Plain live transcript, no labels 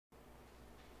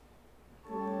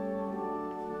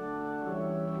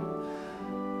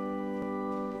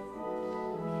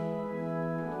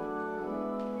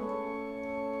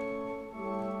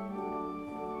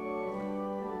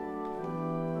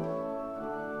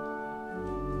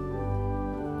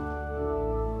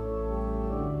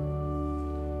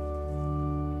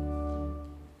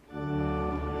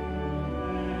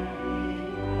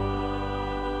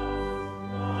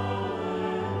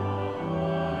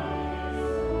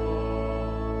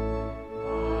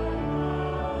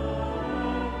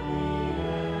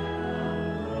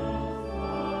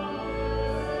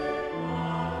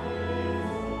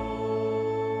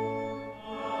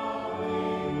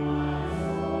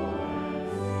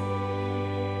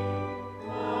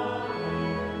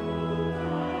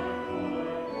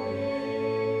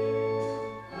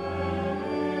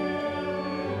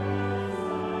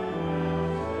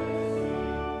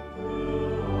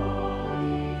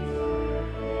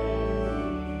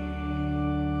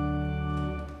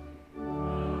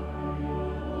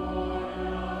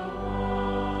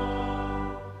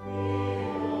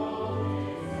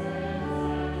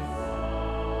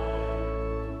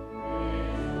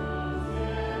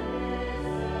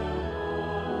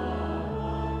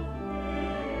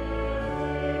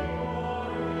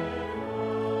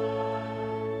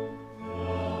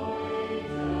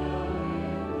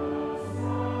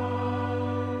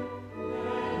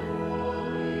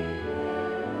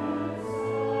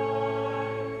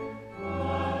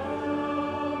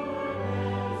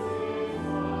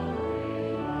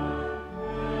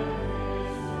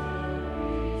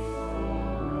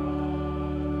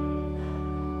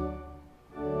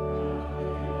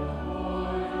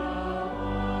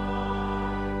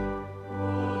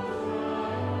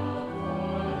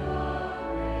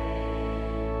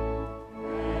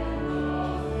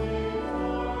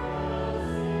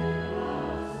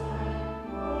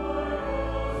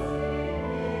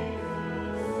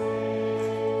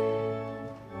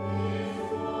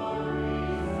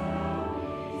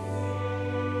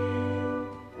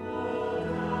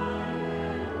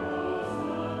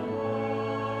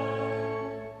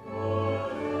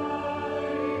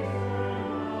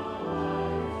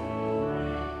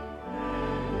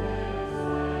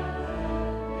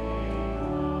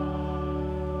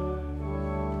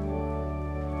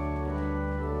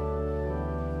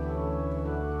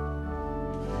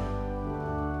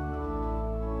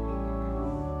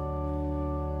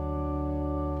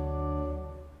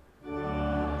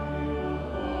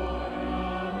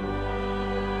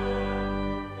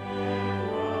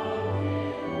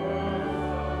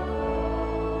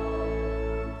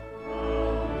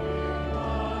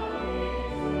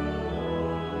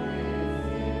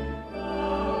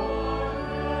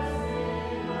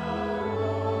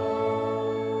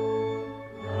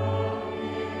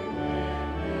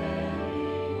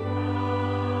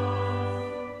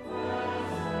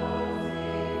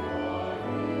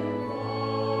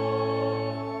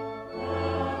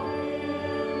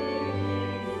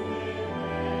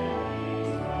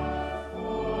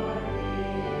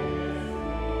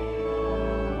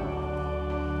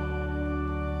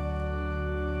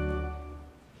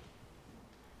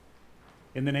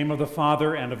In the name of the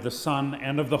Father, and of the Son,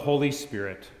 and of the Holy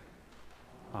Spirit.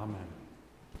 Amen.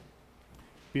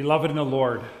 Beloved in the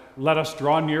Lord, let us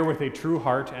draw near with a true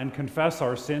heart and confess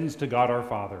our sins to God our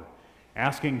Father,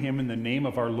 asking him in the name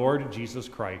of our Lord Jesus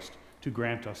Christ to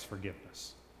grant us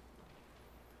forgiveness.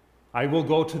 I will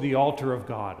go to the altar of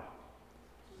God,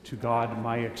 to God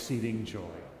my exceeding joy.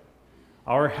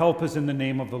 Our help is in the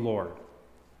name of the Lord,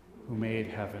 who made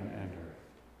heaven and earth.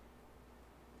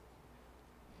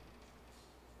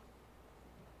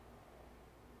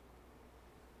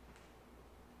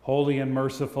 Holy and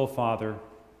merciful Father,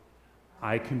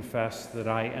 I confess that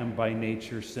I am by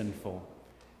nature sinful,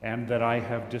 and that I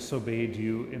have disobeyed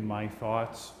you in my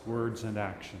thoughts, words, and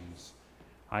actions.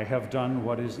 I have done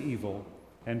what is evil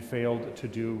and failed to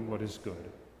do what is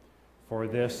good. For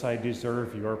this I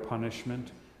deserve your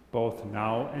punishment, both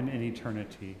now and in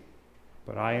eternity.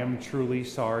 But I am truly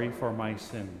sorry for my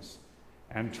sins,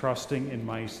 and trusting in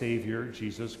my Savior,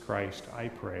 Jesus Christ, I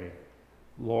pray,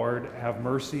 Lord, have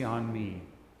mercy on me,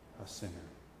 a sinner.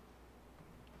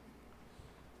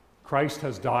 Christ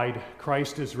has died,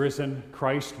 Christ is risen,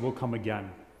 Christ will come again.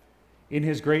 In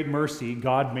his great mercy,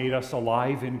 God made us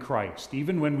alive in Christ,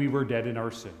 even when we were dead in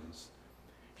our sins.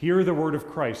 Hear the word of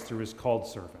Christ through his called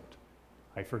servant.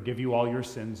 I forgive you all your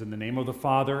sins in the name of the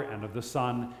Father, and of the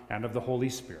Son, and of the Holy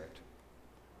Spirit.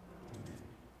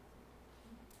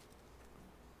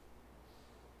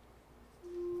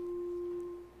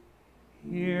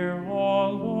 Hear, O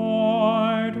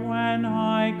Lord, when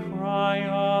I cry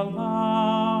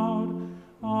aloud,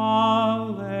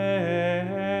 Alleluia.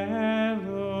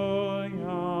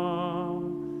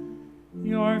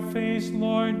 Your face,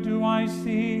 Lord, do I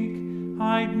seek,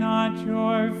 hide not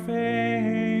your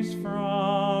face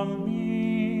from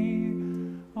me.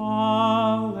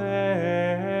 Alleluia.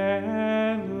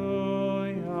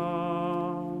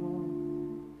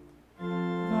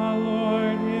 The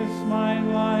Lord is my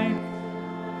light.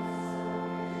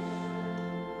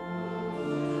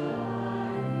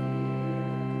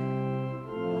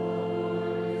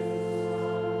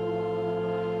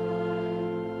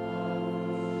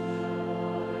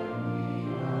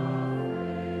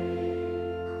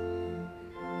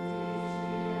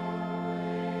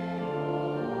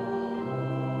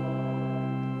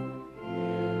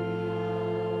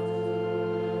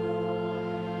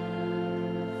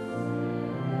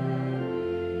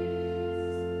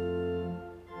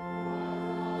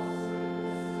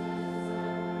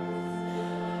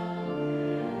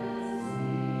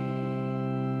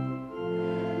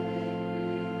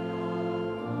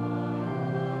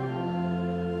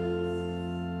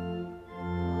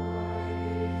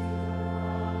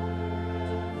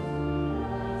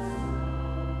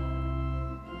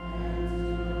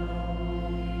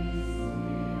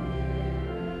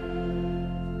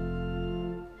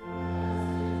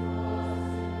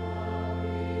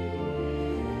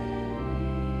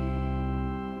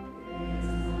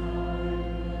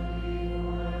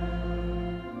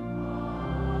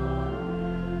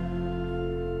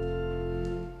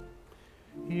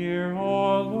 Hear,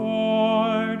 O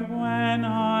Lord, when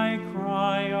I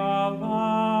cry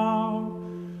aloud,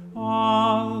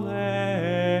 Alleluia.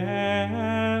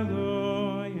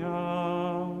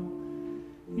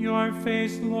 Your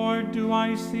face, Lord, do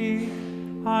I seek,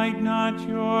 hide not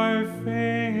your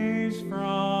face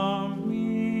from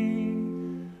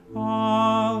me.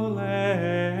 Alleluia.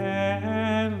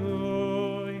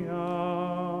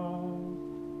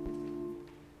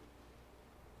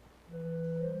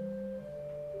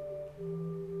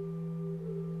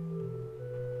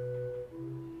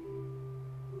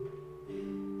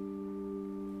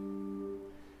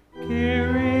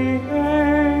 Kyrie,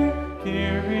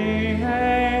 Kyrie,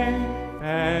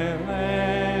 eleison.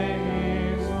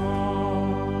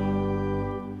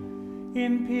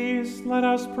 In peace, let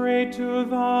us pray to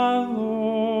the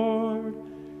Lord.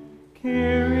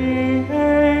 Kyrie,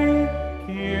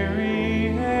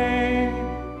 Kyrie,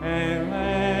 eleison.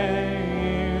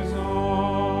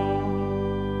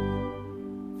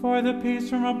 For the peace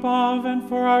from above and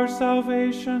for our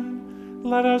salvation,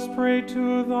 let us pray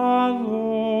to the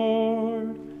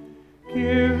Lord.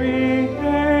 Kyrie,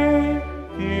 Kyrie,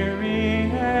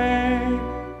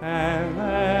 eleison.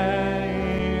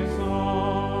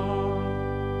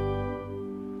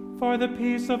 For the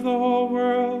peace of the whole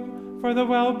world, for the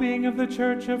well-being of the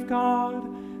Church of God,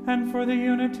 and for the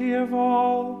unity of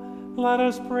all, let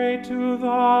us pray to the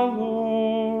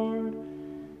Lord.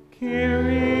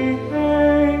 Kyrie,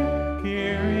 Kyrie,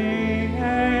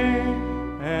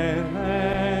 eleison.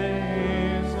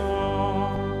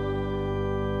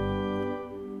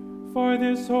 For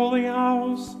this holy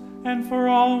house, and for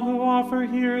all who offer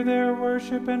here their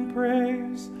worship and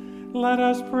praise, Let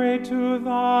us pray to the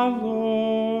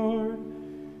Lord.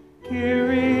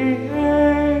 Kyrie,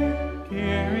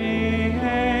 Kyrie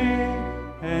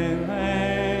eleison.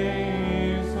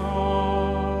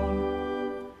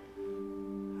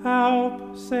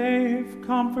 Help, save,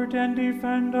 comfort, and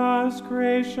defend us,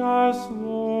 gracious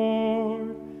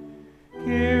Lord.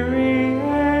 Kyrie,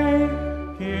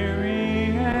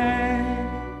 Kyrie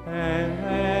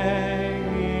eleison.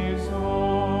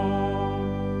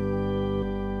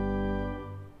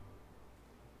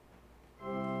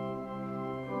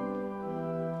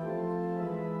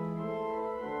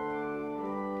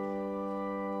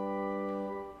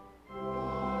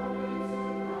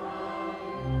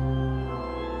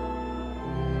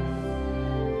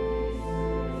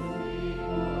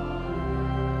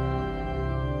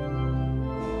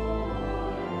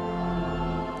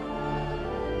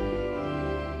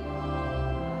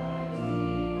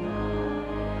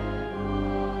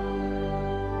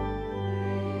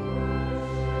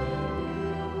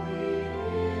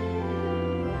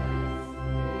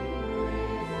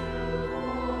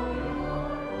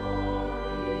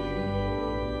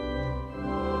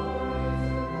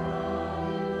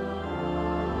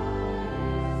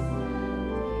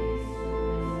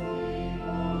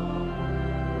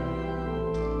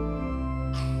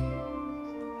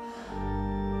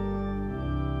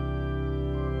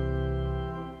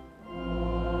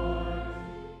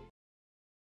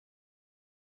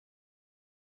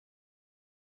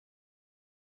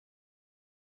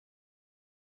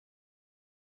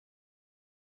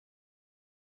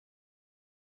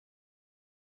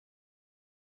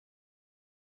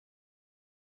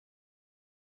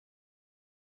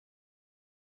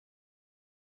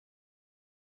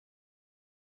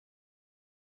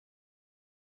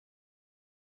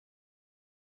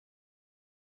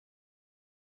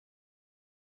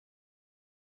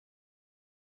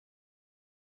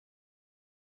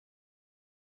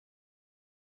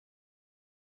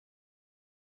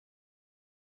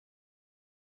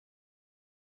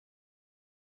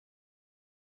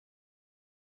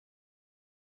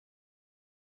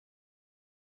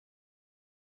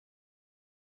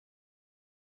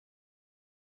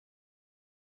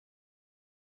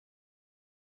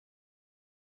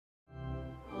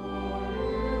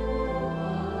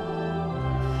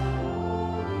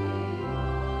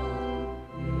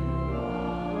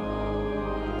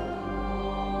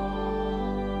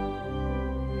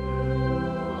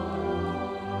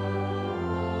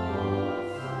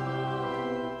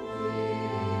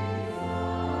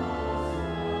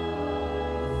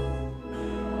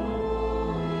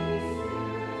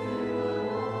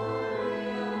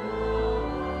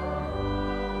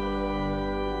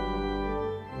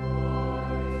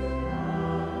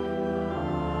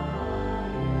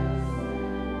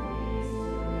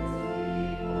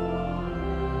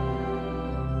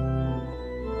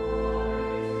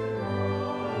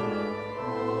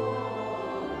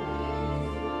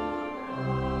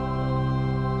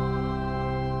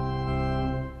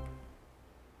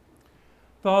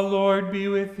 The Lord be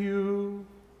with you.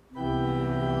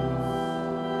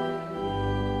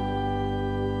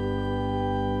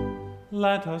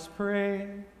 Let us pray.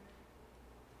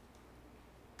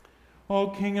 O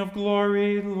King of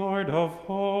glory, Lord of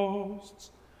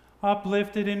hosts,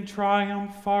 uplifted in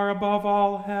triumph far above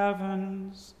all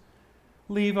heavens,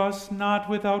 leave us not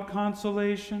without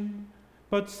consolation,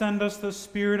 but send us the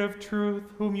Spirit of truth,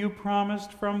 whom you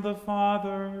promised from the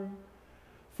Father.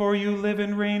 For you live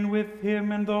and reign with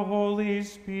him and the Holy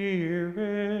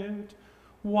Spirit,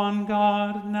 one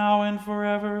God, now and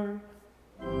forever.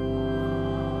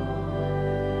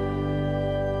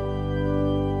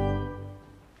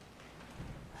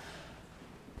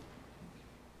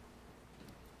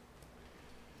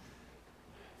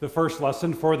 The first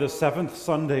lesson for the seventh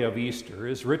Sunday of Easter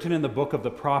is written in the book of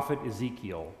the prophet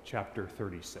Ezekiel, chapter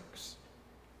 36.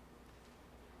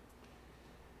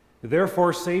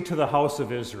 Therefore say to the house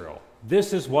of Israel,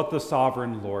 this is what the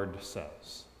sovereign Lord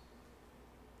says.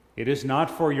 It is not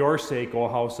for your sake, O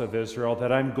house of Israel,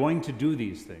 that I'm going to do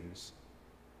these things,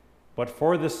 but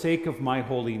for the sake of my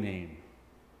holy name,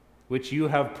 which you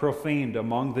have profaned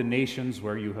among the nations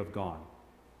where you have gone.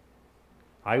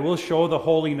 I will show the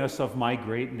holiness of my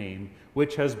great name,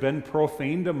 which has been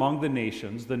profaned among the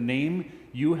nations, the name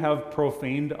you have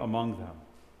profaned among them.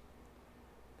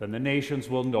 Then the nations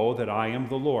will know that I am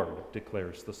the Lord,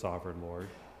 declares the sovereign Lord,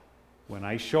 when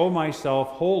I show myself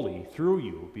holy through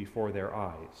you before their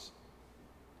eyes.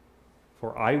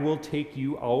 For I will take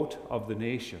you out of the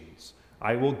nations.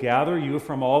 I will gather you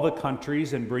from all the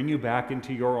countries and bring you back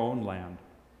into your own land.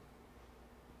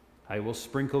 I will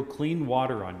sprinkle clean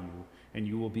water on you, and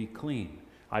you will be clean.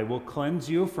 I will cleanse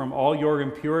you from all your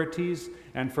impurities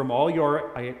and from all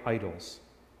your idols.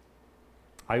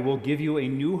 I will give you a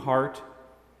new heart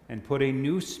and put a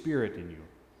new spirit in you.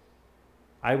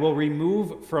 I will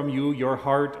remove from you your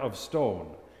heart of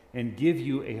stone and give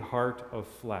you a heart of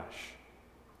flesh.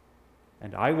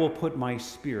 And I will put my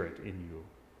spirit in you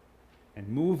and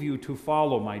move you to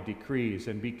follow my decrees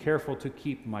and be careful to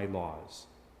keep my laws.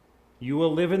 You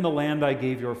will live in the land I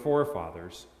gave your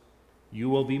forefathers. You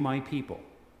will be my people,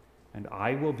 and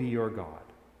I will be your God.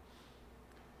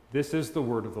 This is the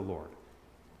word of the Lord.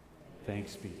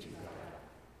 Thanks be to God.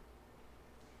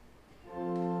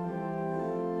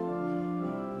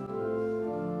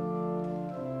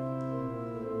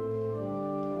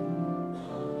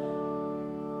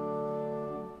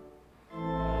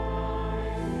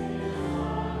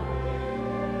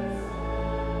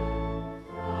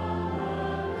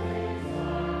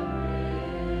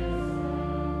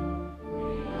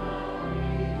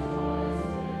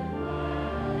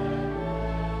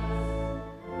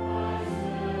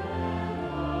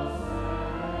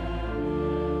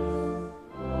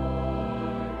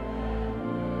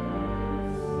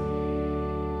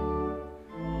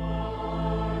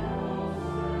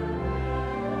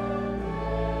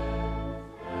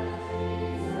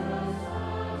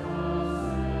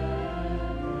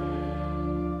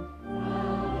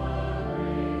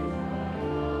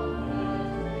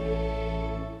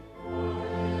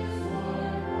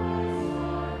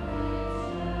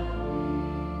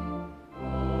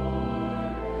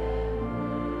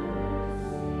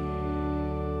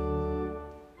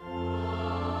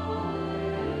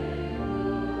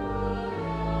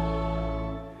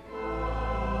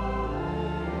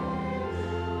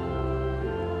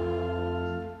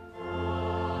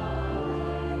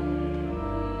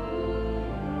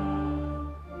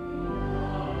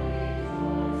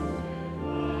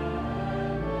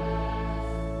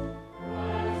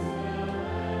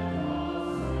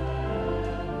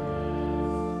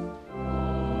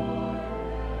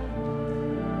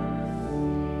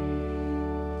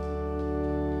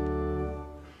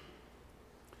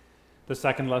 The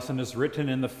second lesson is written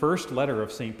in the first letter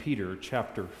of St. Peter,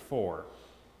 chapter 4.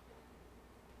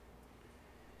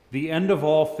 The end of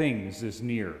all things is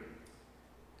near.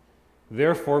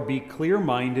 Therefore, be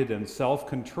clear-minded and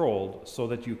self-controlled so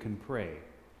that you can pray.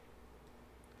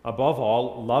 Above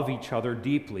all, love each other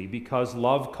deeply, because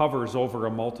love covers over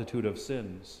a multitude of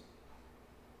sins.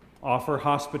 Offer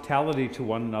hospitality to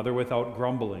one another without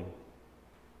grumbling.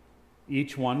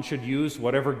 Each one should use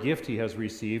whatever gift he has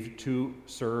received to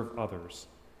serve others,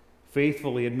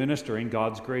 faithfully administering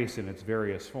God's grace in its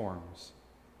various forms.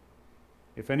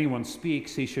 If anyone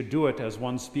speaks, he should do it as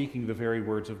one speaking the very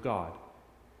words of God.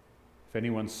 If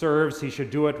anyone serves, he should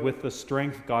do it with the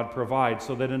strength God provides,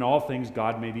 so that in all things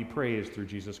God may be praised through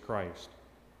Jesus Christ.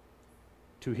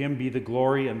 To him be the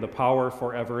glory and the power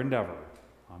forever and ever.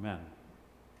 Amen.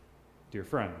 Dear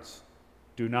friends,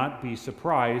 do not be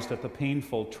surprised at the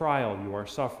painful trial you are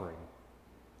suffering,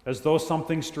 as though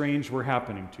something strange were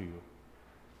happening to you.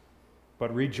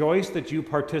 But rejoice that you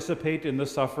participate in the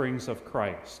sufferings of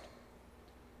Christ,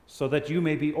 so that you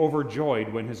may be overjoyed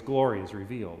when his glory is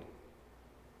revealed.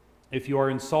 If you are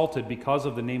insulted because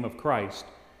of the name of Christ,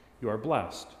 you are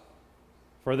blessed,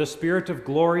 for the Spirit of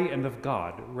glory and of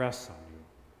God rests on you.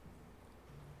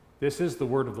 This is the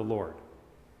word of the Lord.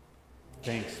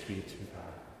 Thanks be to God.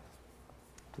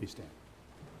 Please stand.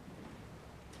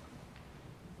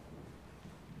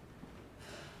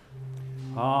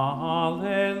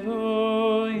 Alleluia,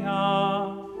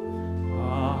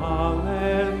 alleluia,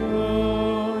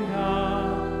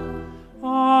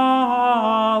 alleluia.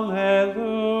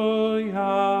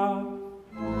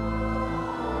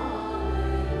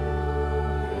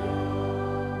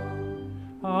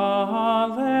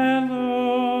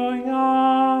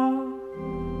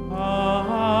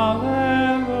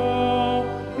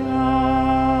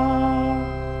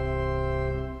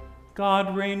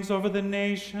 God reigns over the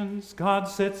nations. God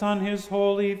sits on his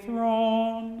holy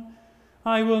throne.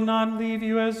 I will not leave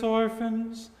you as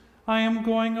orphans. I am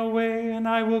going away, and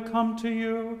I will come to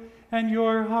you, and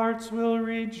your hearts will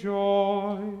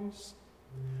rejoice.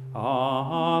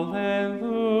 Alleluia.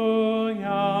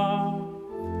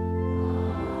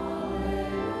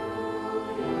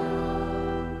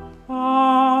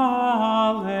 Alleluia.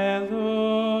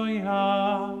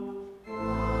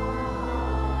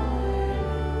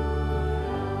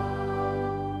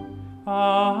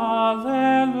 Alleluia,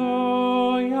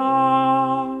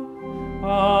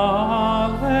 alleluia.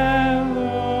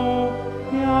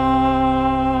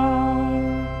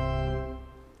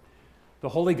 The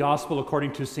Holy Gospel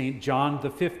according to St. John, the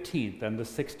 15th and the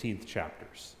 16th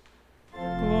chapters.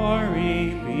 Glory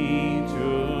Glory be to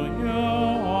you,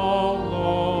 O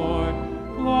Lord.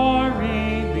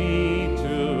 Glory be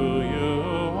to you,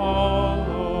 O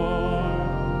Lord.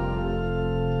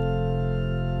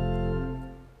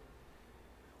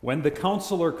 When the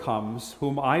Counselor comes,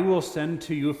 whom I will send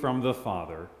to you from the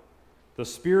Father, the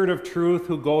Spirit of truth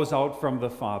who goes out from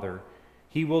the Father,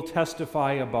 he will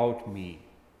testify about me.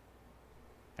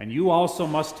 And you also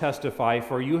must testify,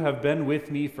 for you have been with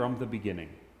me from the beginning.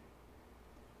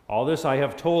 All this I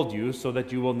have told you so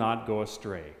that you will not go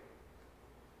astray.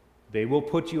 They will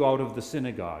put you out of the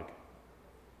synagogue.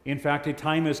 In fact, a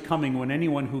time is coming when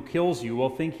anyone who kills you will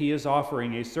think he is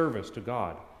offering a service to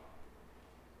God.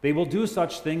 They will do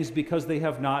such things because they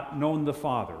have not known the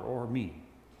Father or me.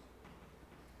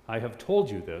 I have told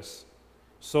you this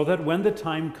so that when the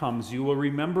time comes you will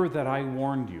remember that I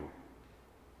warned you.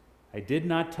 I did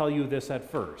not tell you this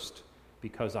at first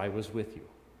because I was with you.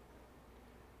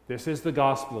 This is the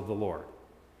gospel of the Lord.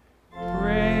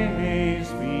 Praise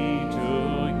be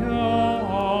to you,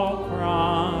 O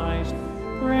Christ.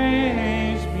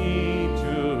 Praise be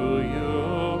to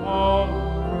you, O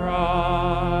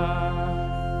Christ.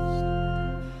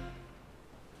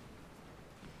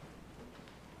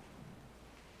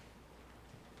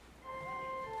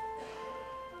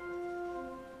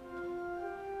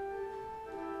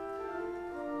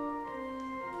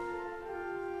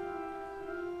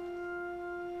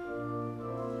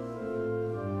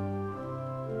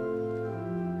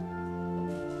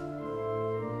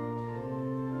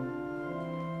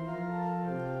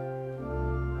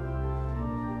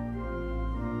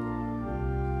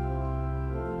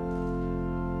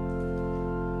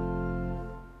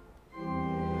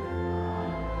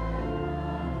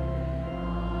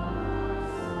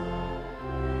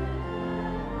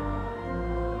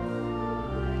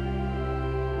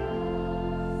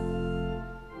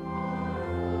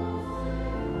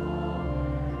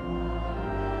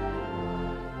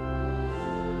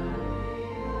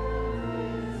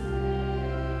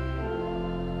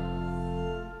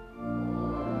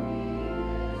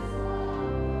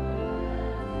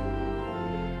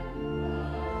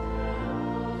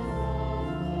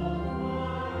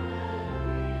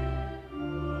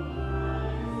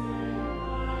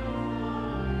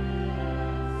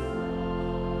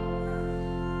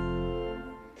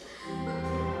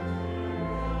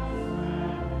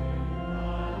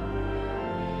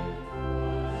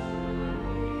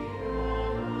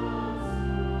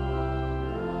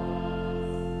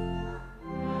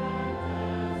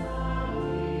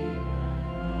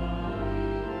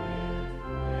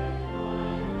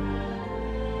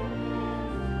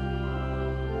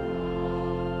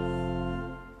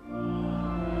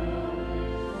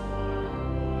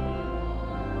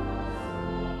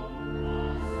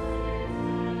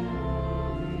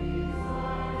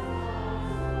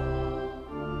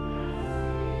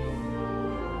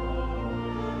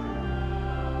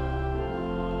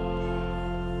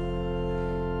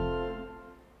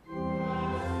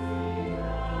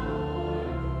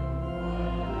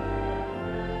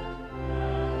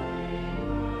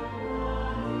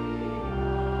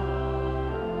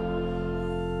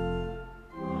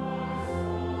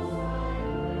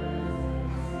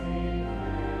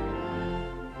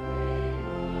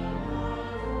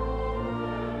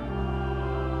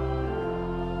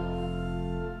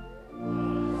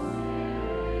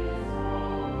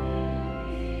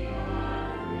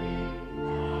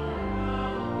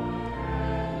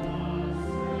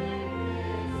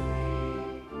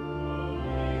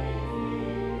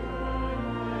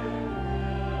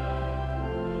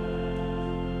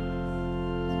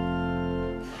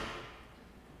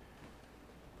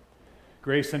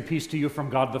 Grace and peace to you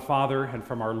from God the Father and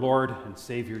from our Lord and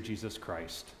Savior Jesus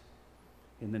Christ.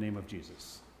 In the name of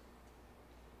Jesus.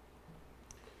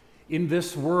 In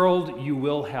this world you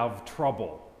will have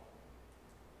trouble,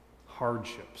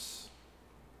 hardships.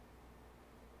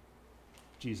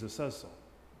 Jesus says so.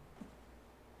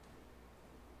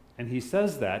 And he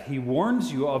says that, he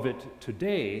warns you of it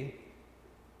today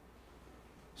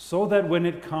so that when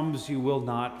it comes you will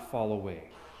not fall away.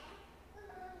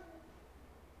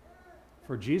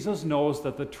 For Jesus knows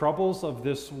that the troubles of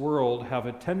this world have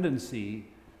a tendency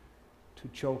to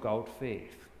choke out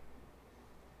faith.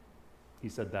 He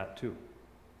said that too.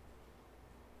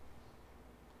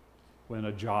 When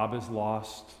a job is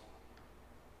lost,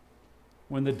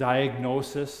 when the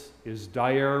diagnosis is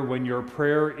dire, when your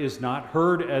prayer is not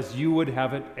heard as you would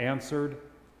have it answered,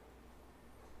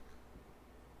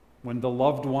 when the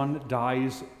loved one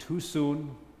dies too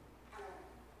soon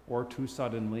or too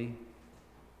suddenly,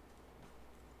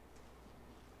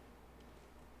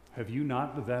 have you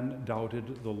not then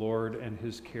doubted the Lord and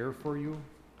his care for you?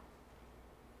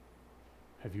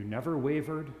 Have you never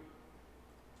wavered?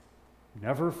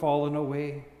 Never fallen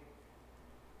away?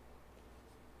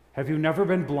 Have you never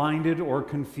been blinded or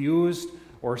confused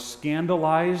or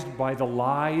scandalized by the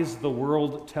lies the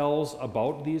world tells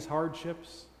about these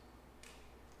hardships?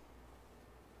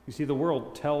 You see, the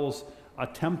world tells a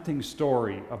tempting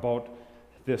story about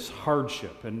this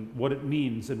hardship and what it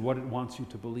means and what it wants you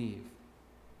to believe.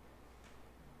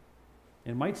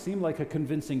 It might seem like a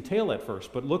convincing tale at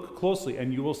first, but look closely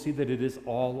and you will see that it is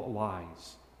all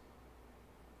lies.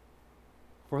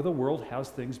 For the world has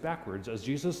things backwards. As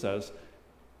Jesus says,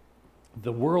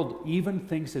 the world even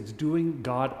thinks it's doing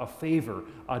God a favor,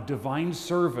 a divine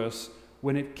service,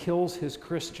 when it kills his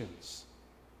Christians.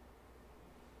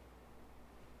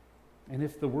 And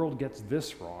if the world gets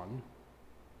this wrong,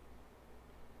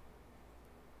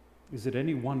 is it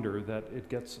any wonder that it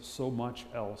gets so much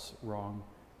else wrong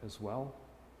as well?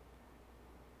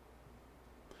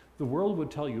 The world would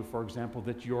tell you, for example,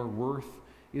 that your worth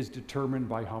is determined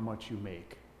by how much you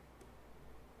make,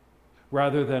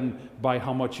 rather than by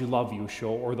how much you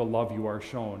show or the love you are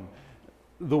shown.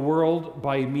 The world,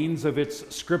 by means of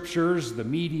its scriptures, the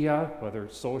media, whether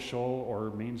it's social or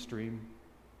mainstream,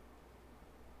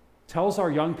 tells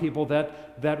our young people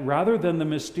that rather than the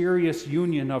mysterious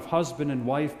union of husband and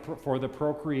wife for the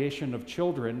procreation of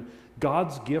children,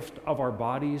 God's gift of our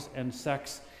bodies and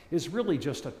sex is really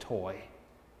just a toy,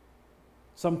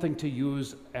 something to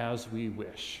use as we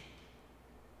wish.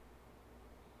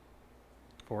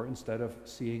 For instead of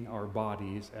seeing our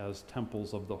bodies as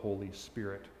temples of the Holy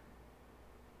Spirit,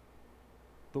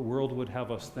 the world would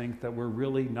have us think that we're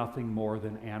really nothing more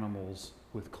than animals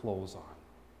with clothes on.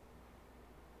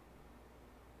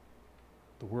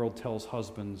 The world tells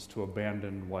husbands to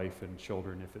abandon wife and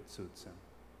children if it suits him.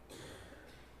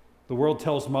 The world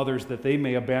tells mothers that they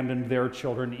may abandon their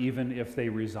children even if they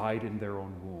reside in their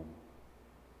own womb.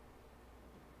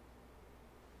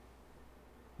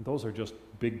 And those are just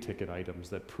big-ticket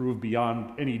items that prove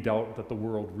beyond any doubt that the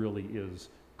world really is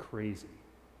crazy.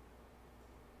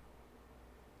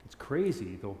 It's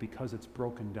crazy, though, because it's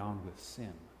broken down with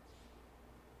sin.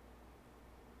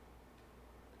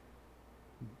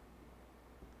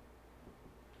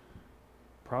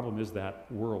 Problem is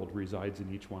that world resides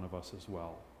in each one of us as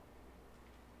well.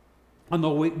 And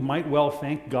though we might well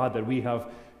thank God that we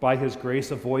have, by his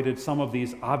grace, avoided some of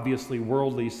these obviously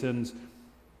worldly sins,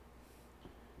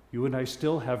 you and I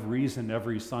still have reason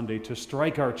every Sunday to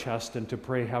strike our chest and to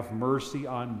pray, "Have mercy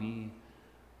on me,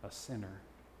 a sinner."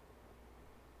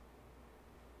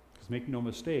 Because make no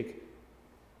mistake,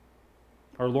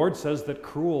 our Lord says that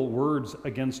cruel words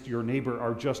against your neighbor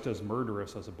are just as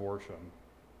murderous as abortion.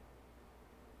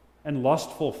 And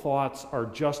lustful thoughts are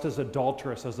just as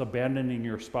adulterous as abandoning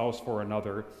your spouse for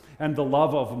another. And the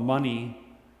love of money,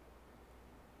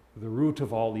 the root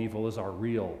of all evil, is our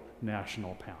real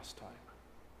national pastime.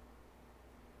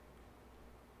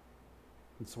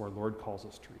 And so our Lord calls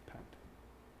us to repent.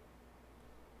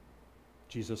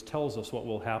 Jesus tells us what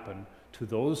will happen to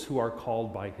those who are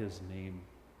called by his name.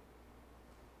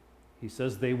 He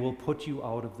says they will put you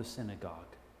out of the synagogue.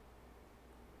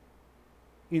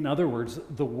 In other words,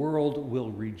 the world will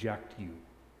reject you.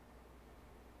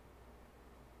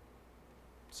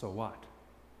 So what?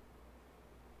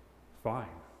 Fine.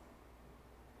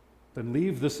 Then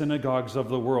leave the synagogues of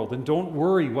the world and don't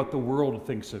worry what the world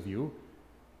thinks of you.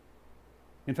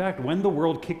 In fact, when the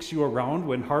world kicks you around,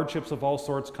 when hardships of all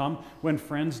sorts come, when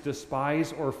friends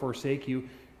despise or forsake you,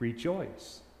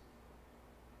 rejoice.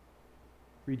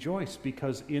 Rejoice,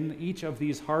 because in each of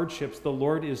these hardships, the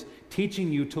Lord is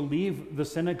teaching you to leave the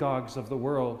synagogues of the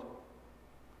world,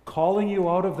 calling you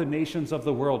out of the nations of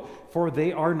the world, for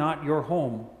they are not your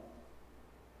home.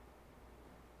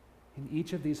 In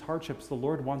each of these hardships, the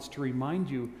Lord wants to remind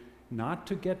you not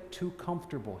to get too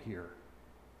comfortable here.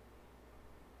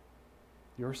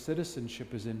 Your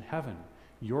citizenship is in heaven.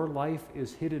 Your life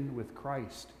is hidden with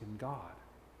Christ in God.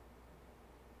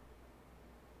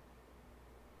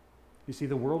 You see,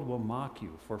 the world will mock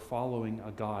you for following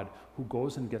a God who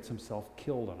goes and gets himself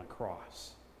killed on a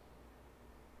cross.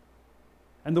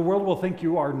 And the world will think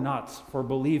you are nuts for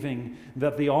believing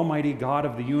that the Almighty God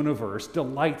of the universe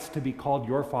delights to be called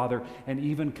your Father and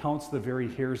even counts the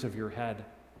very hairs of your head.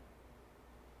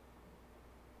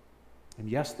 And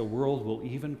yes, the world will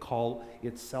even call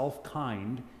itself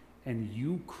kind and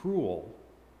you cruel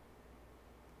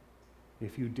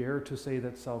if you dare to say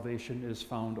that salvation is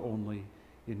found only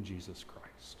in Jesus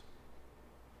Christ.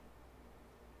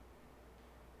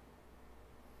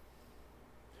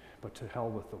 But to hell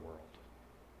with the world.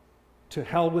 To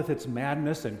hell with its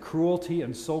madness and cruelty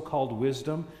and so-called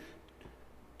wisdom.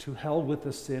 To hell with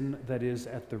the sin that is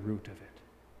at the root of it.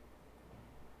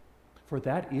 For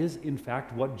that is, in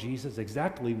fact,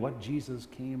 exactly what Jesus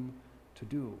came to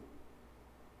do.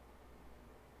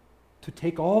 To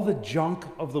take all the junk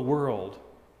of the world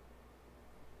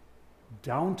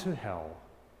down to hell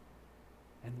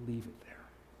and leave it there.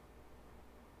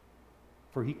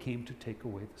 For he came to take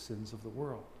away the sins of the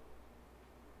world.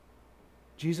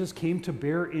 Jesus came to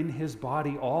bear in his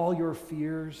body all your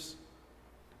fears,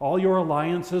 all your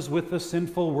alliances with the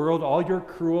sinful world, all your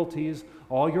cruelties,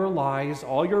 all your lies,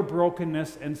 all your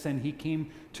brokenness and sin. He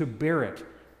came to bear it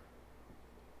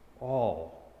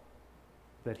all,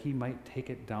 that he might take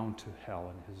it down to hell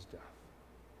in his death.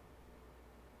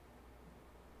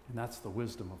 And that's the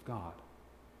wisdom of God.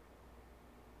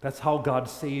 That's how God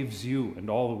saves you and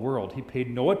all the world. He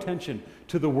paid no attention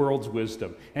to the world's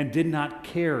wisdom and did not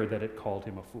care that it called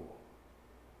him a fool.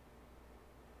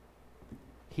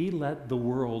 He let the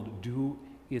world do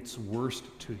its worst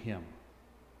to him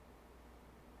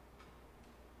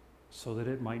so that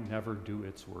it might never do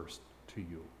its worst to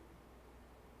you.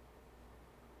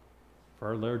 For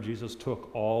our Lord Jesus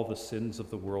took all the sins of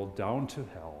the world down to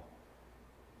hell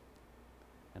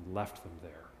and left them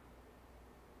there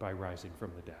by rising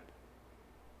from the dead.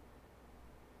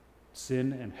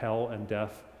 Sin and hell and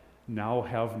death now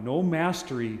have no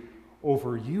mastery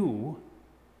over you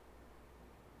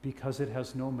because it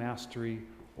has no mastery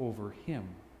over him.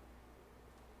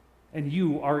 And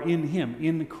you are in him,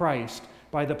 in Christ,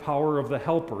 by the power of the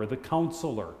Helper, the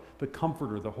Counselor, the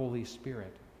Comforter, the Holy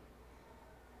Spirit.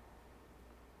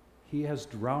 He has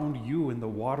drowned you in the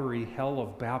watery hell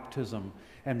of baptism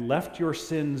and left your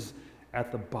sins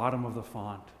at the bottom of the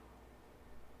font,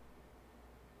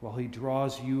 while he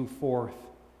draws you forth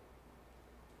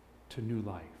to new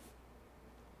life.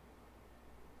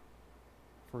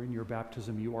 For in your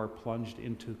baptism you are plunged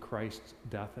into Christ's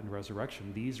death and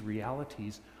resurrection. These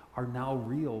realities are now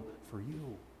real for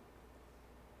you.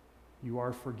 You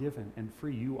are forgiven and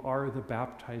free. You are the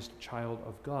baptized child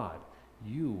of God.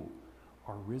 You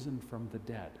are risen from the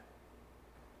dead.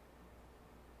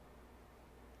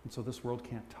 And so this world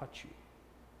can't touch you.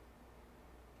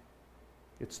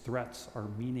 Its threats are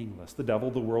meaningless. The devil,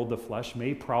 the world, the flesh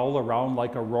may prowl around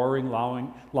like a roaring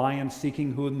lion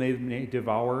seeking whom they may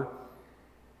devour.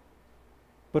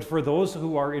 But for those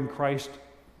who are in Christ,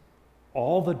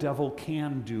 all the devil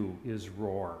can do is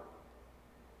roar.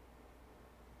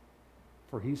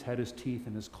 For he's had his teeth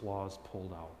and his claws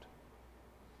pulled out.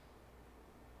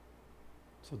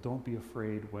 So don't be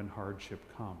afraid when hardship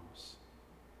comes.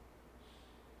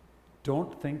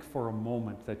 Don't think for a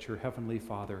moment that your Heavenly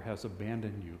Father has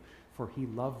abandoned you, for he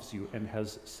loves you and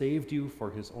has saved you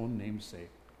for his own name's sake.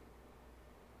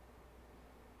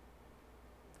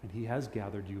 And he has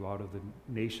gathered you out of the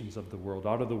nations of the world,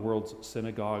 out of the world's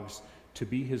synagogues, to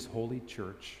be his holy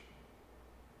church,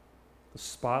 the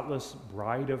spotless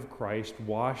bride of Christ,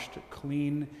 washed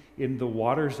clean in the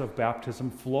waters of baptism,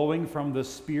 flowing from the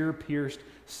spear-pierced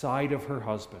side of her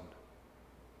husband.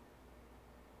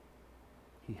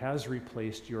 He has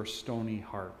replaced your stony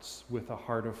hearts with a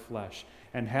heart of flesh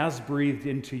and has breathed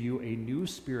into you a new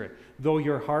spirit. Though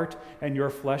your heart and your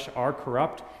flesh are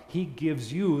corrupt, he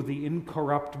gives you the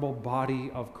incorruptible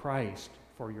body of Christ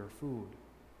for your food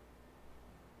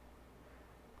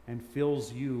and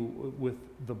fills you with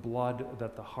the blood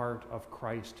that the heart of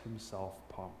Christ himself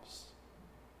pumps.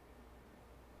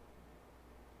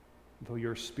 Though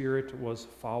your spirit was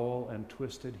foul and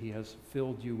twisted, he has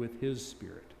filled you with his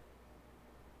spirit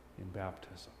in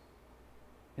baptism.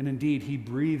 And indeed, he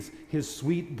breathes his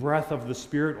sweet breath of the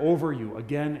Spirit over you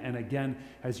again and again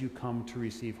as you come to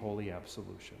receive holy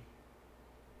absolution.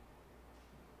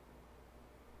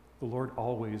 The Lord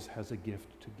always has a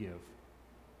gift to give.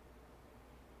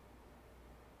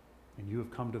 And you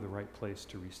have come to the right place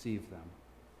to receive them.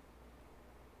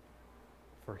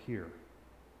 For here,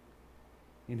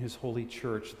 in his holy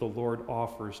church, the Lord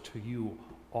offers to you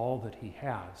all that he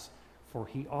has, for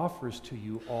he offers to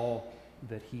you all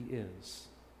that he is.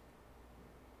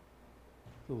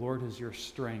 The Lord is your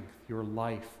strength, your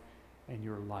life, and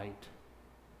your light.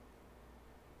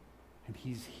 And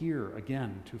he's here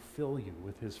again to fill you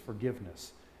with his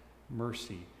forgiveness,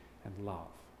 mercy, and love.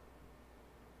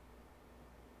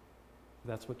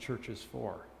 That's what church is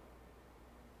for.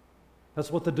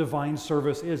 That's what the divine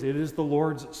service is. It is the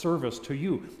Lord's service to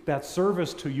you. That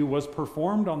service to you was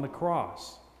performed on the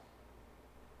cross.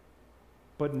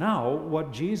 But now,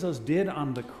 what Jesus did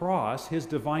on the cross, his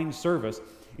divine service,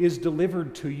 is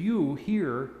delivered to you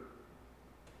here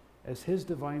as his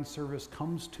divine service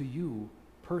comes to you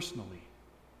personally.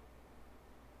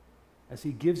 As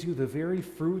he gives you the very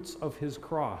fruits of his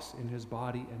cross in his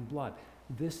body and blood.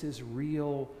 This is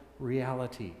real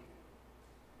reality.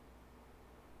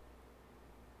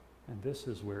 And this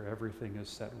is where everything is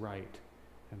set right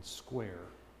and square.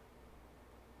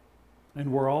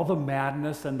 And where all the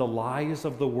madness and the lies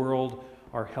of the world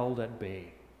are held at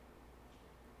bay.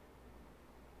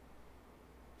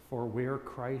 For where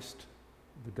Christ,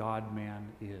 the God-man,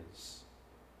 is,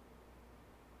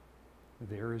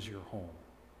 there is your home.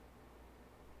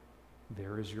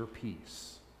 There is your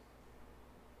peace,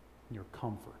 your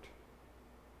comfort,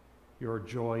 your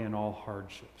joy in all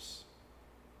hardships,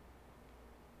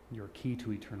 your key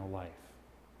to eternal life,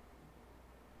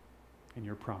 and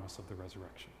your promise of the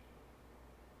resurrection.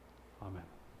 Amen.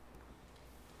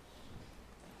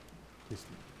 Please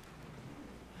stand.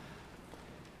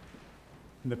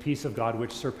 And the peace of God,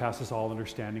 which surpasses all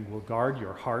understanding, will guard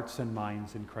your hearts and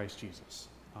minds in Christ Jesus.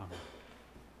 Amen.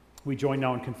 We join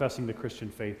now in confessing the Christian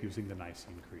faith using the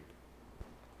Nicene Creed.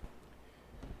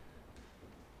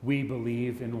 We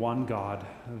believe in one God,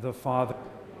 the Father,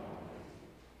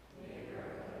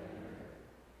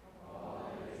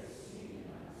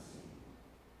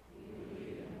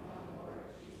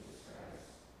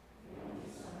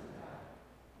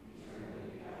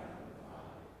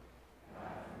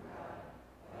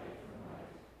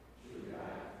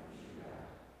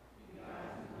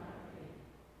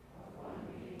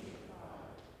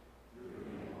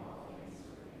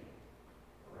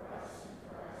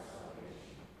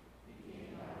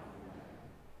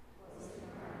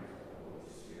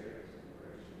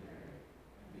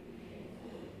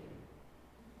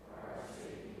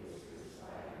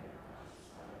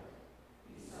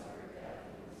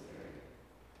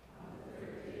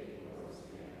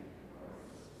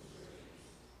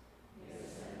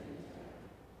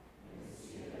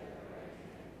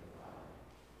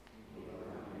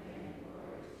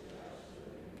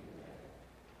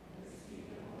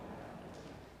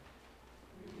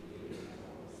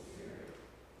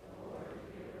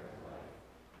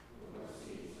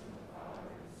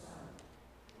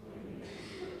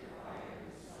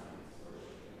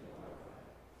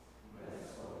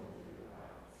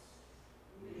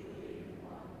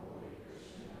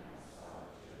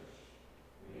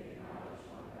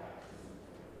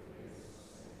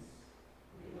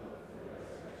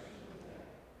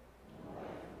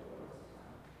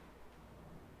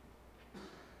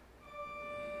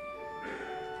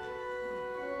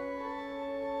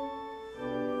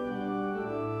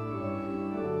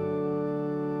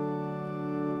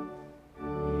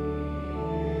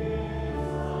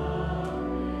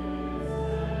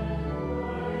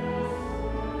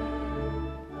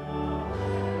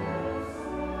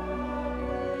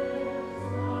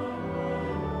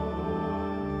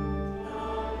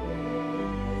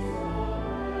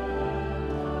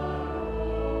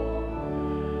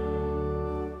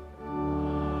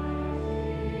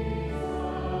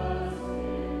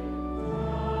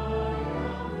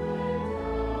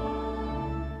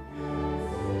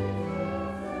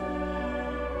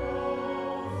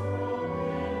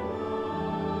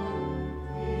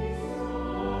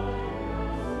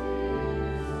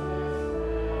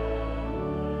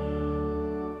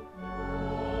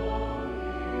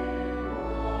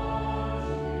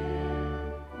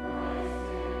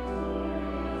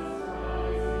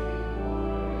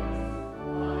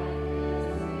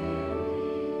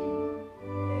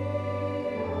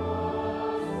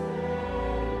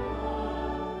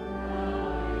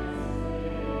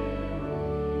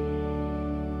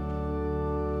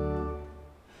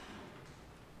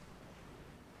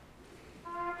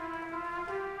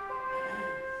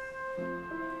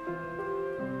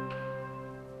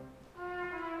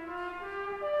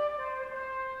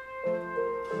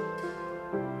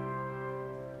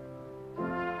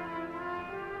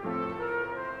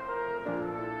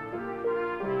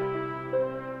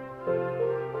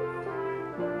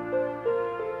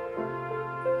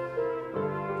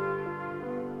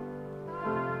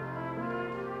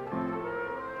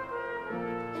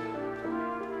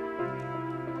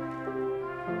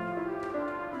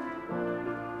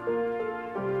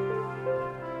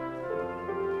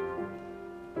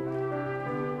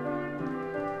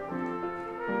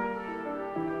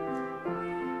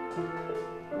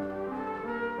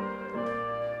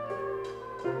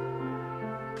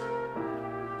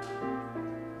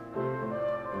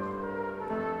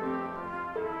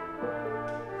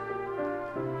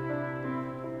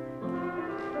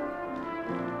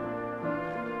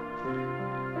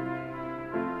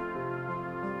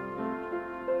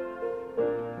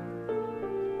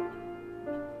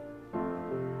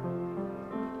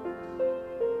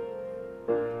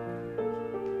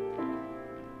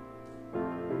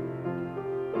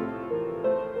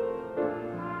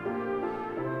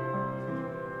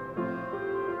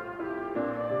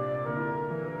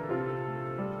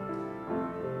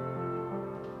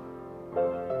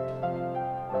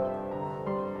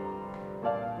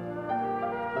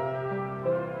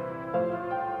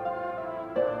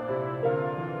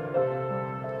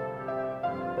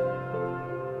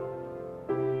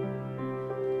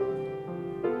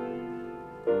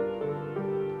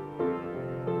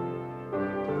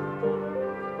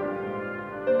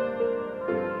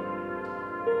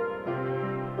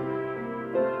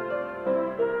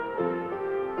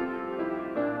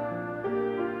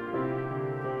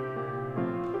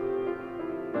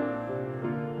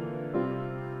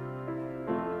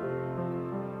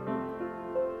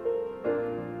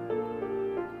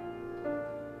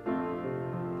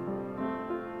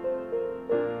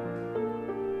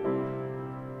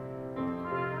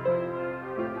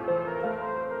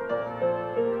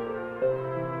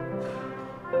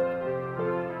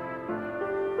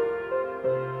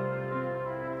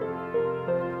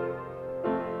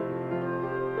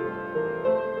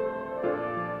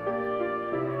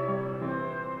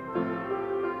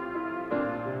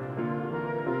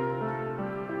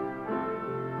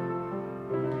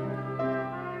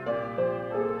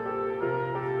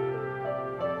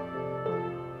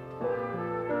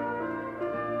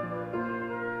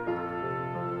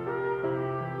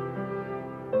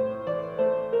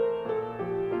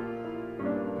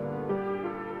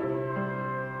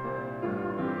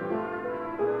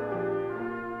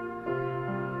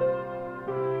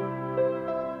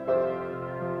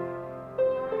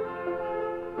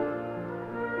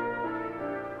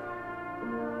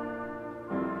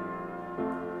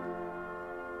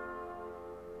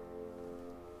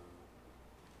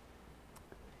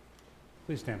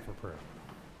 Please stand for prayer.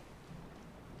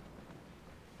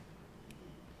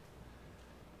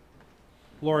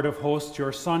 Lord of hosts,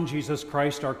 your Son, Jesus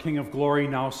Christ, our King of glory,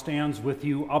 now stands with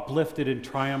you uplifted in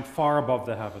triumph far above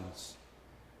the heavens.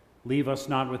 Leave us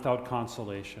not without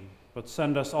consolation, but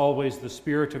send us always the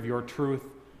Spirit of your truth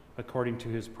according to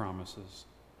his promises.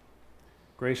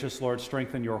 Gracious Lord,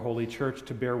 strengthen your holy church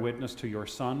to bear witness to your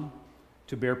Son,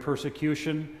 to bear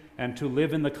persecution, and to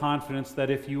live in the confidence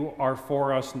that if you are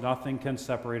for us, nothing can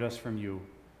separate us from you.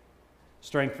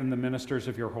 Strengthen the ministers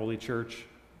of your holy church.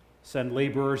 Send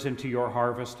laborers into your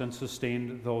harvest and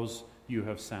sustain those you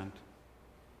have sent.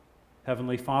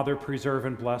 Heavenly Father, preserve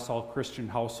and bless all Christian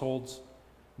households,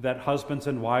 that husbands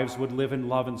and wives would live in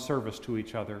love and service to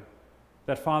each other,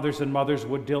 that fathers and mothers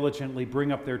would diligently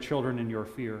bring up their children in your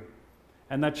fear,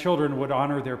 and that children would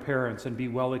honor their parents and be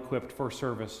well equipped for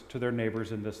service to their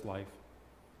neighbors in this life.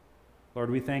 Lord,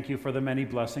 we thank you for the many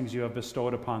blessings you have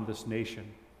bestowed upon this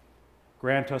nation.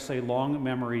 Grant us a long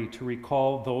memory to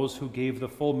recall those who gave the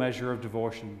full measure of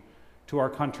devotion to our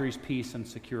country's peace and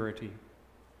security.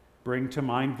 Bring to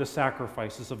mind the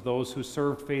sacrifices of those who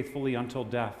served faithfully until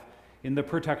death in the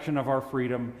protection of our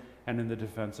freedom and in the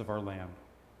defense of our land.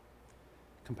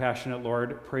 Compassionate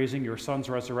Lord, praising your Son's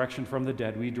resurrection from the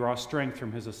dead, we draw strength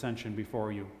from his ascension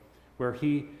before you, where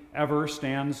he ever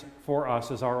stands for us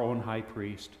as our own high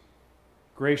priest.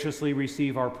 Graciously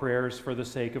receive our prayers for the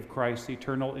sake of Christ's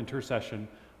eternal intercession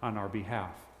on our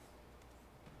behalf.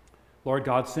 Lord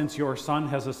God, since your Son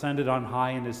has ascended on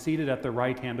high and is seated at the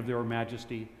right hand of your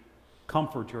majesty,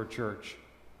 comfort your church.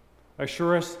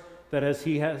 Assure us that as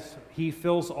he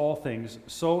fills all things,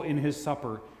 so in his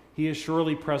supper he is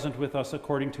surely present with us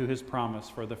according to his promise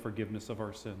for the forgiveness of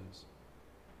our sins.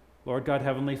 Lord God,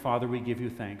 Heavenly Father, we give you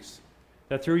thanks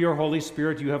that through your Holy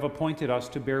Spirit you have appointed us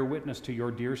to bear witness to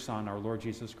your dear Son, our Lord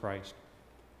Jesus Christ.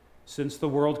 Since the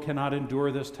world cannot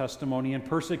endure this testimony and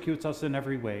persecutes us in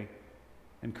every way,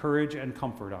 encourage and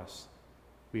comfort us.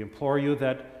 We implore you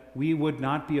that we would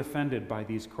not be offended by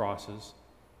these crosses,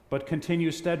 but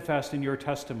continue steadfast in your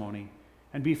testimony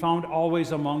and be found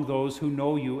always among those who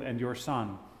know you and your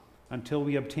Son, until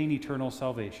we obtain eternal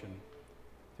salvation.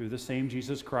 Through the same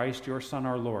Jesus Christ, your Son,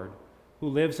 our Lord, who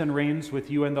lives and reigns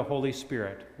with you and the Holy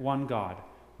Spirit, one God,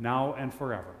 now and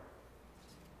forever.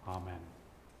 Amen.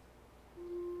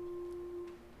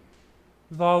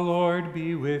 The Lord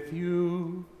be with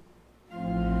you.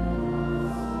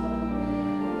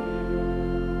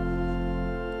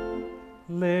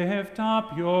 Lift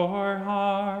up your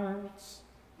hearts.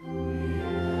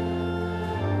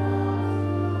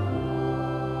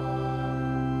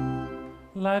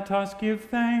 Let us give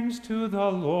thanks to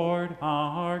the Lord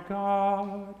our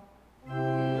God.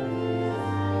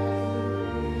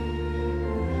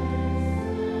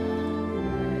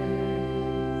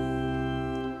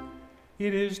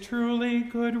 It is truly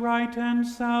good, right, and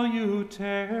salutary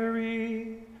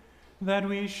that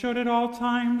we should at all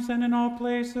times and in all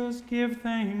places give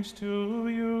thanks to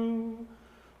you,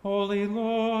 Holy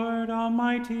Lord,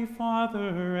 Almighty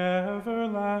Father,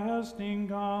 everlasting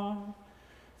God,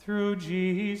 through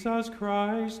Jesus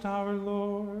Christ our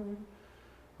Lord,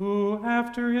 who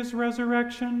after his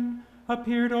resurrection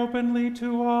appeared openly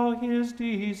to all his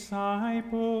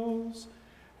disciples,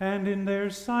 and in their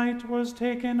sight was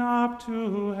taken up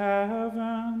to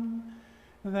heaven,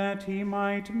 that he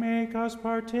might make us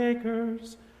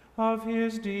partakers of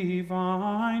his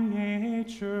divine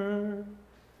nature.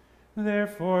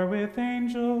 Therefore, with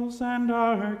angels and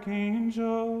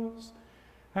archangels,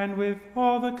 and with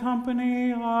all the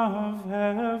company of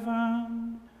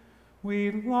heaven,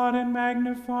 we laud and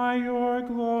magnify your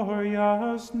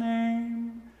glorious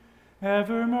name,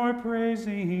 evermore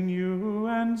praising you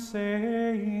and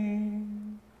saying,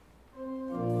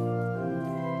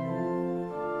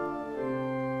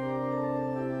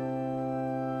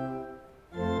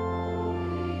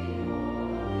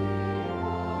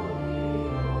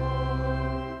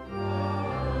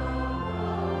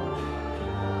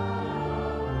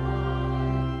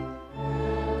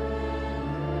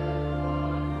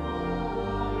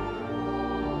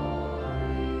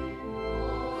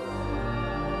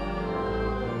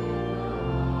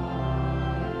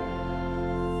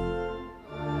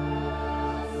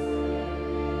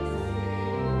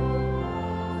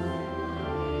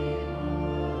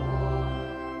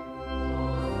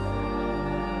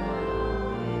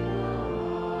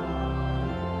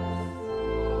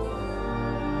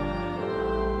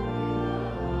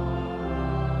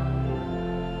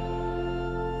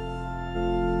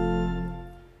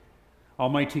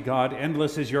 Almighty God,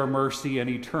 endless is your mercy and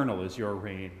eternal is your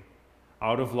reign.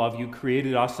 Out of love you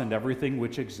created us and everything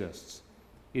which exists.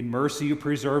 In mercy, you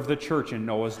preserved the church in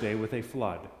Noah's day with a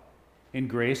flood. In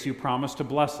grace, you promised to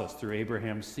bless us through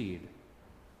Abraham's seed.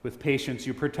 With patience,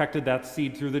 you protected that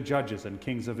seed through the judges and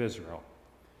kings of Israel.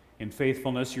 In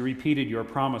faithfulness, you repeated your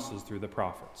promises through the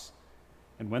prophets.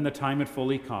 And when the time had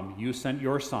fully come, you sent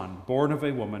your Son, born of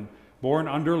a woman, born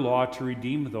under law, to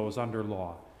redeem those under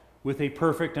law, with a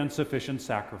perfect and sufficient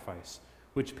sacrifice,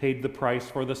 which paid the price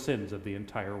for the sins of the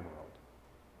entire world.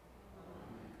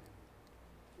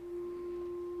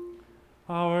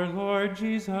 Our Lord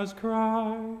Jesus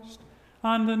Christ,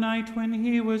 on the night when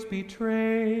he was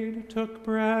betrayed, took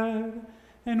bread,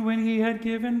 and when he had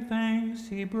given thanks,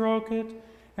 he broke it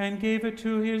and gave it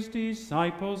to his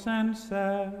disciples and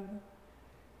said,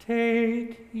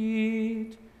 "Take,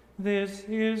 eat, this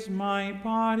is my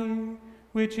body,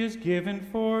 which is given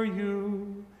for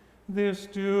you. This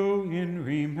do in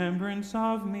remembrance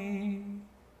of me."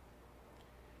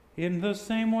 In the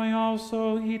same way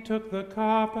also he took the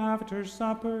cup after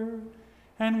supper,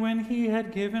 and when he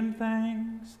had given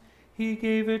thanks, he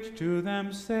gave it to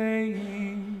them,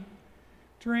 saying,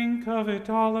 "Drink of it,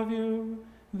 all of you.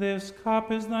 This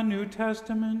cup is the New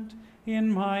Testament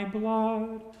in my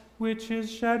blood, which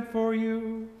is shed for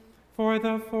you for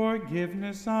the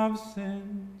forgiveness of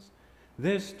sins.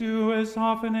 This do as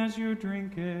often as you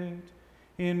drink it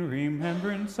in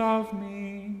remembrance of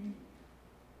me."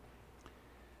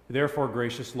 Therefore,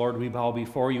 gracious Lord, we bow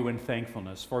before you in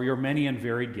thankfulness for your many and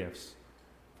varied gifts,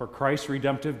 for Christ's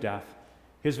redemptive death,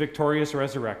 his victorious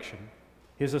resurrection,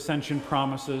 his ascension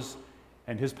promises,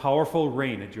 and his powerful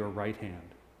reign at your right hand.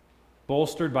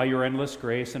 Bolstered by your endless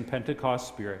grace and Pentecost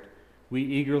Spirit, we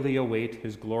eagerly await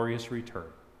his glorious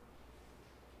return.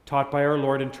 Taught by our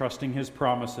Lord and trusting his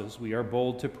promises, we are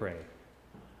bold to pray.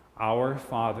 Our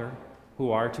Father,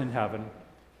 who art in heaven,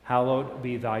 hallowed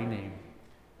be thy name.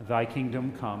 Thy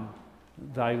kingdom come,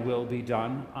 thy will be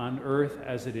done on earth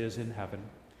as it is in heaven.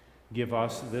 Give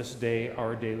us this day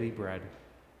our daily bread,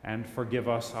 and forgive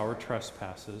us our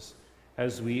trespasses,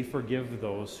 as we forgive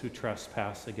those who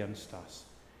trespass against us.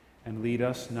 And lead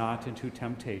us not into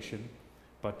temptation,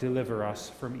 but deliver us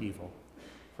from evil.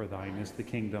 For thine is the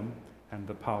kingdom, and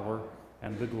the power,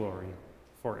 and the glory,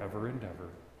 forever and ever.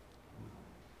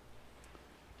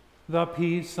 The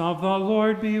peace of the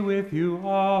Lord be with you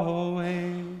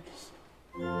always.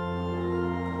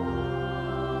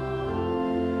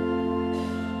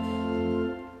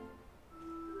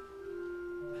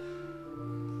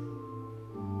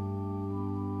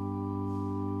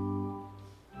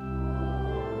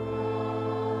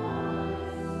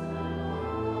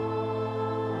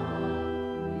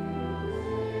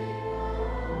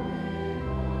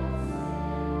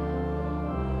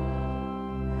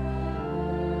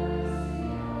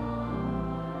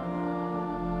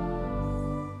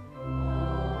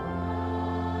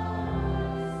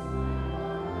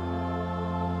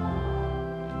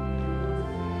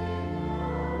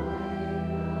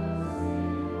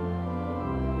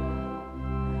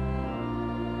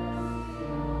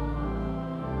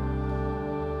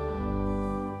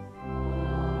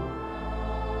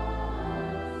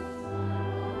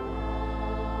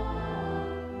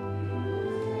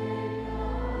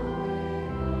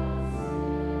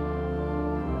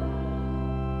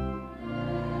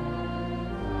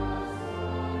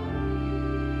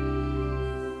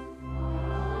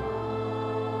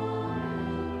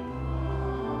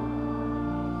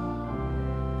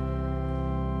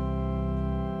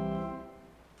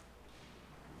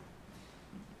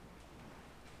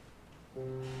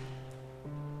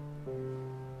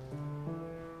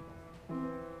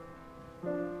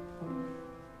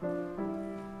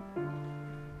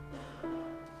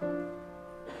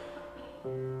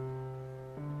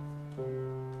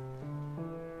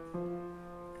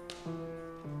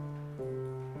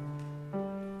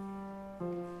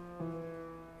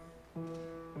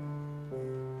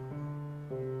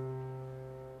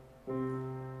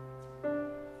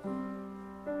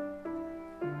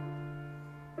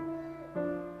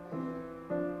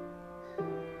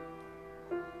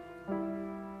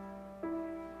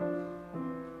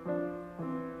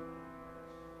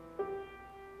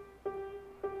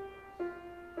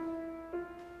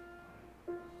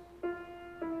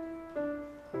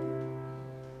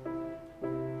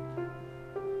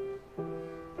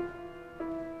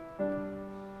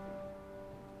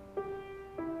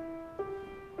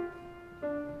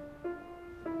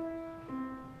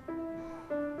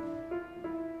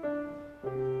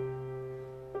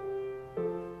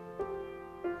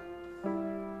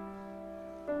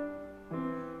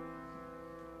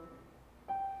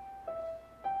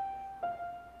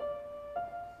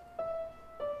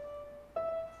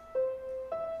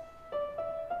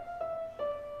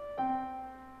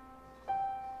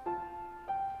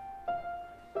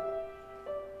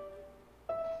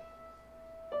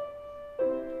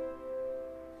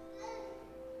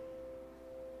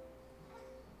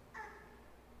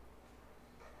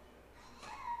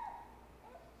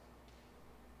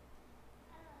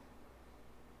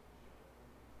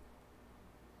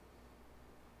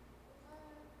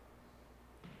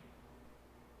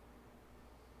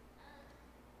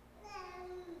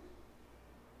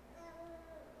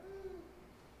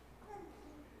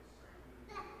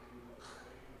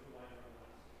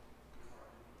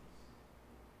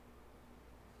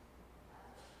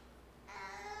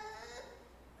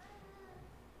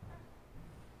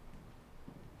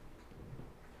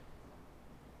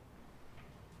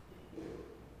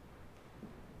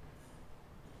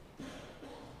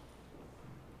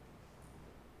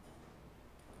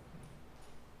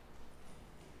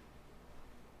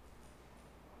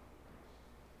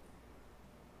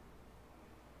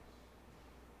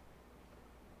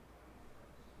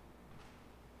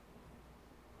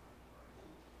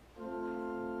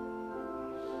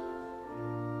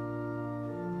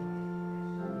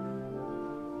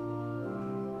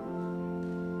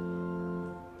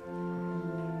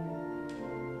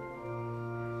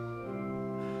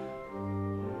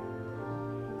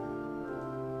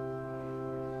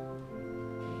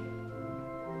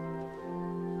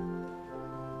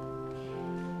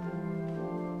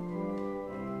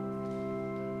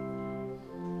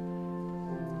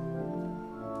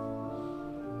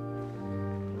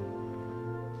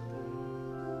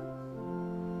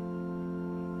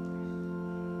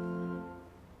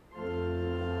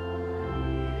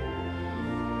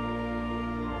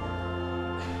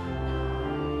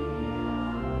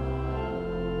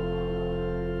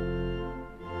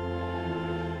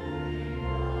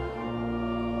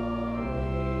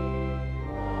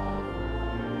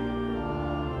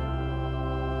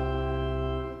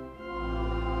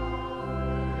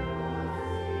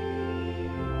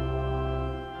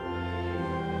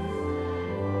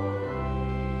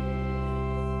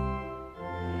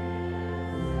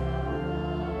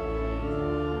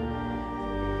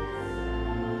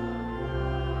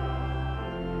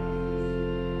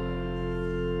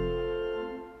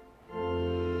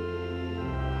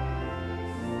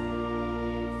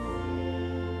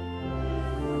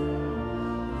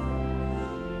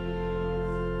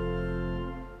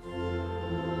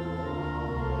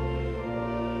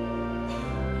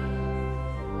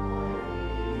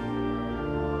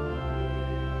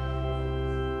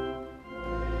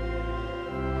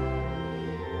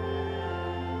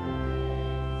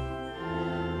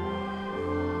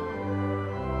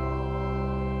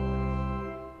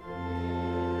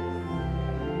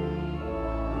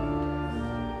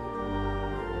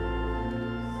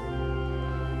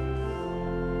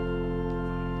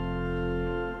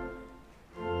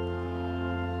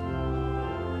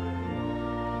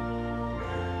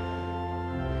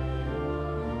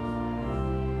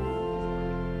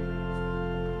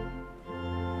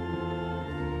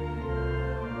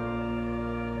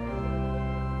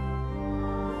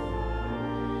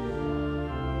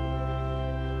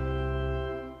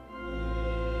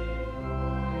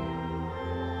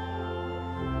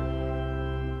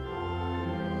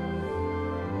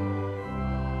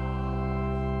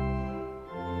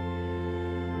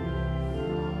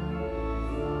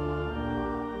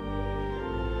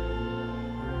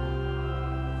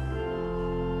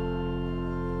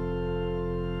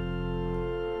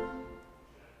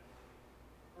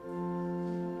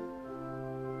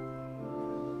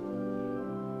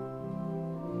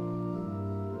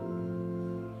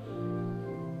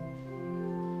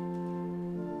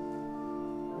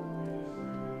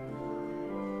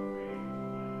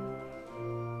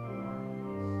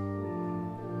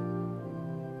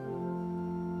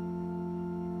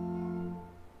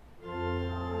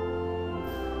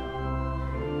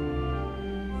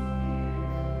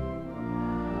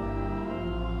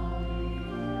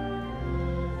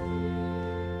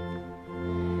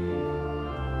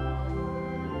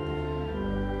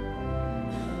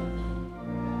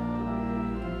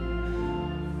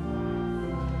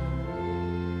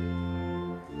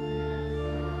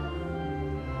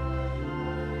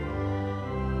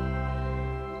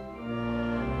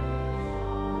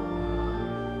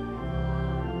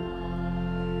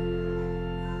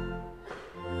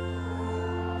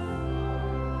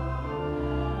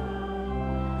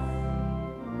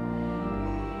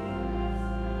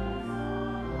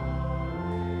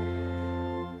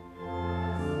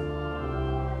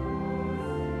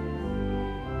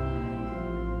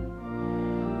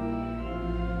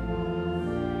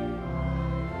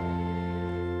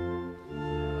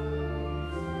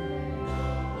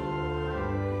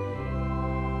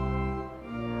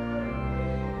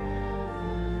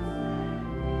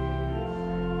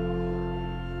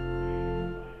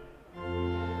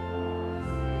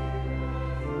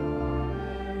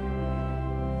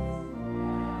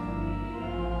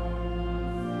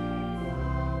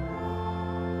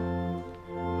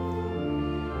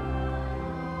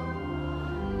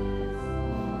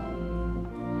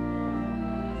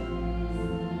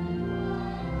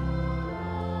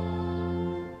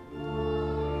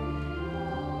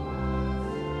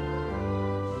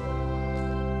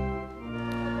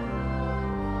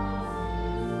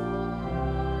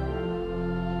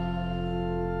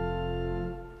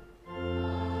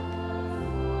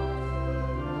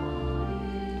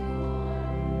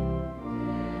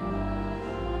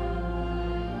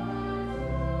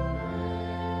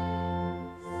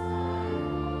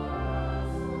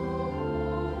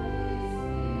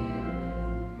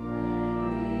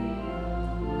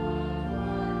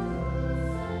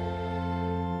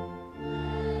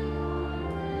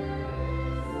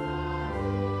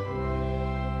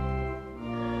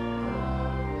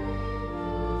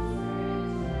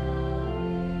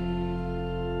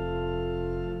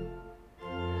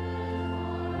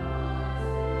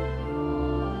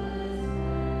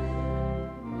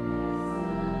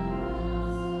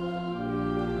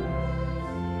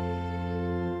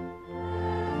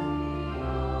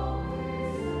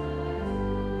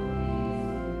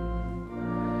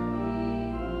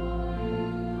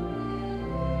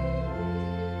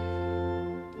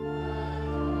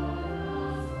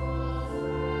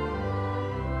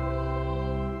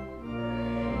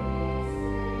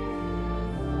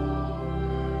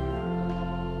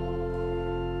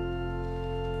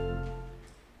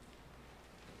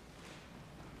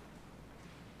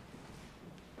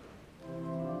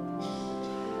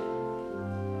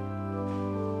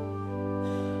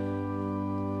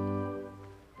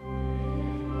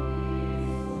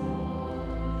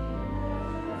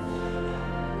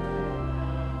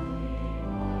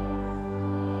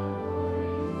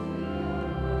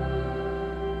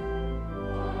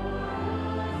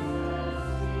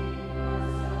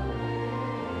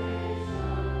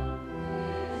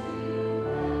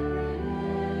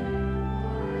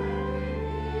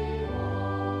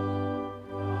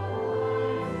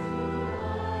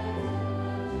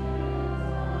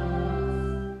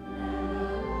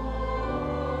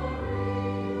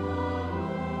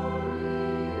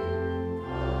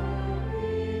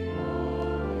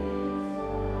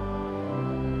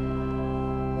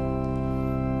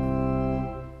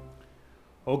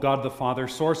 O God the Father,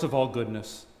 source of all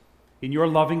goodness, in your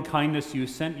loving kindness you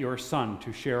sent your Son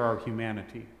to share our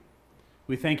humanity.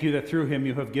 We thank you that through him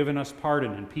you have given us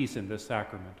pardon and peace in this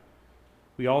sacrament.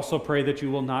 We also pray that you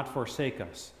will not forsake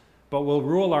us, but will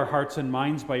rule our hearts and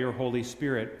minds by your Holy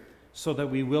Spirit, so that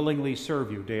we willingly serve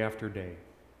you day after day.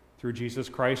 Through Jesus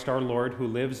Christ our Lord, who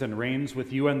lives and reigns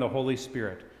with you and the Holy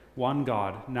Spirit, one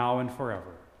God, now and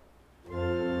forever.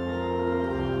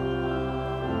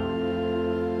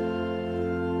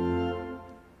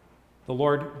 The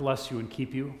Lord bless you and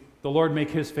keep you. The Lord make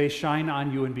his face shine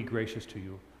on you and be gracious to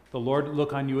you. The Lord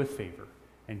look on you with favor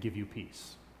and give you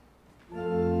peace.